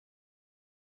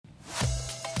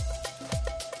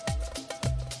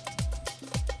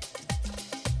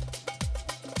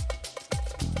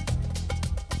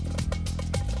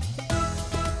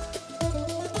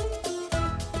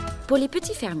Pour les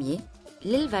petits fermiers,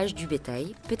 l'élevage du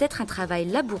bétail peut être un travail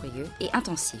laborieux et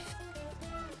intensif,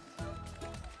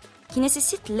 qui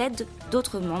nécessite l'aide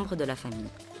d'autres membres de la famille.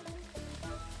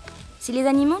 Si les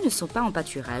animaux ne sont pas en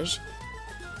pâturage,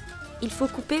 il faut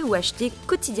couper ou acheter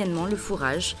quotidiennement le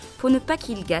fourrage pour ne pas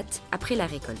qu'ils gâtent après la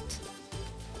récolte.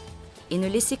 Et ne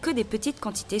laisser que des petites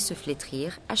quantités se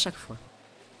flétrir à chaque fois.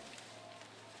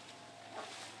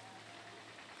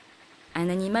 Un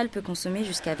animal peut consommer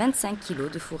jusqu'à 25 kg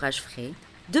de fourrage frais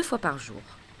 2 fois par jour.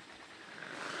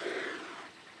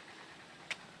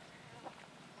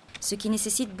 Ce qui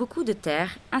nécessite beaucoup de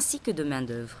terre ainsi que de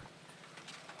main-d'œuvre.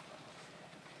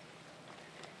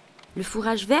 Le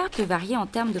fourrage vert peut varier en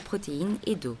termes de protéines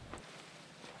et d'eau.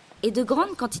 Et de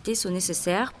grandes quantités sont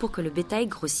nécessaires pour que le bétail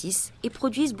grossisse et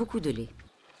produise beaucoup de lait.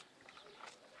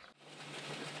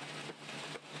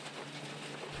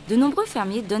 De nombreux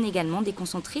fermiers donnent également des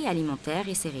concentrés alimentaires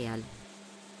et céréales.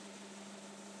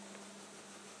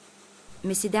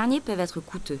 Mais ces derniers peuvent être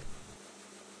coûteux.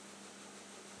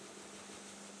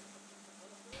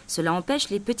 Cela empêche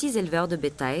les petits éleveurs de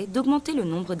bétail d'augmenter le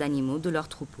nombre d'animaux de leurs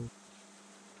troupeaux.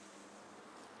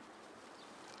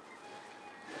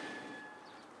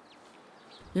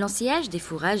 L'ensillage des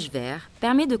fourrages verts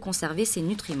permet de conserver ses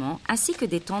nutriments ainsi que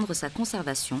d'étendre sa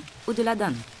conservation au-delà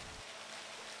d'un an.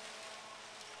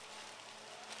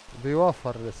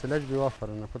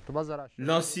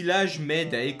 L'ensilage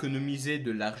m'aide à économiser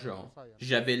de l'argent.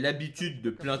 J'avais l'habitude de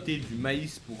planter du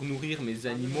maïs pour nourrir mes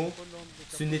animaux.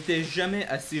 Ce n'était jamais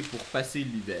assez pour passer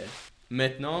l'hiver.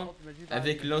 Maintenant,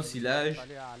 avec l'ensilage,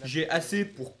 j'ai assez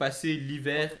pour passer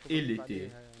l'hiver et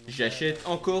l'été. J'achète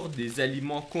encore des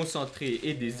aliments concentrés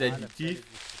et des additifs,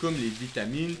 comme les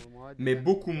vitamines, mais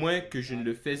beaucoup moins que je ne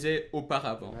le faisais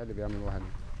auparavant.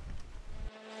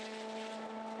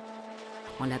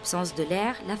 En l'absence de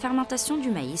l'air, la fermentation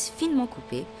du maïs finement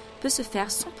coupé peut se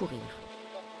faire sans pourrir.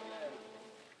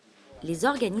 Les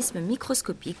organismes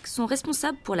microscopiques sont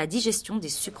responsables pour la digestion des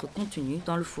sucres contenus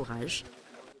dans le fourrage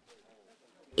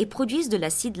et produisent de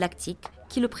l'acide lactique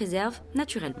qui le préserve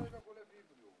naturellement.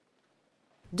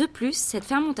 De plus, cette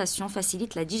fermentation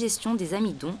facilite la digestion des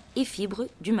amidons et fibres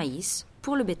du maïs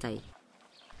pour le bétail.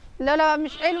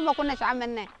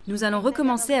 Nous allons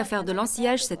recommencer à faire de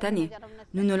l'ensillage cette année.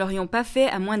 Nous ne l'aurions pas fait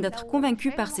à moins d'être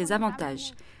convaincus par ses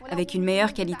avantages. Avec une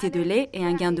meilleure qualité de lait et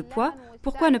un gain de poids,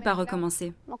 pourquoi ne pas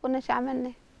recommencer ?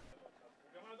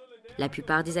 La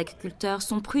plupart des agriculteurs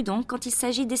sont prudents quand il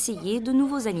s'agit d'essayer de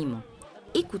nouveaux aliments.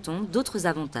 Écoutons d'autres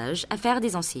avantages à faire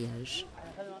des ensillages.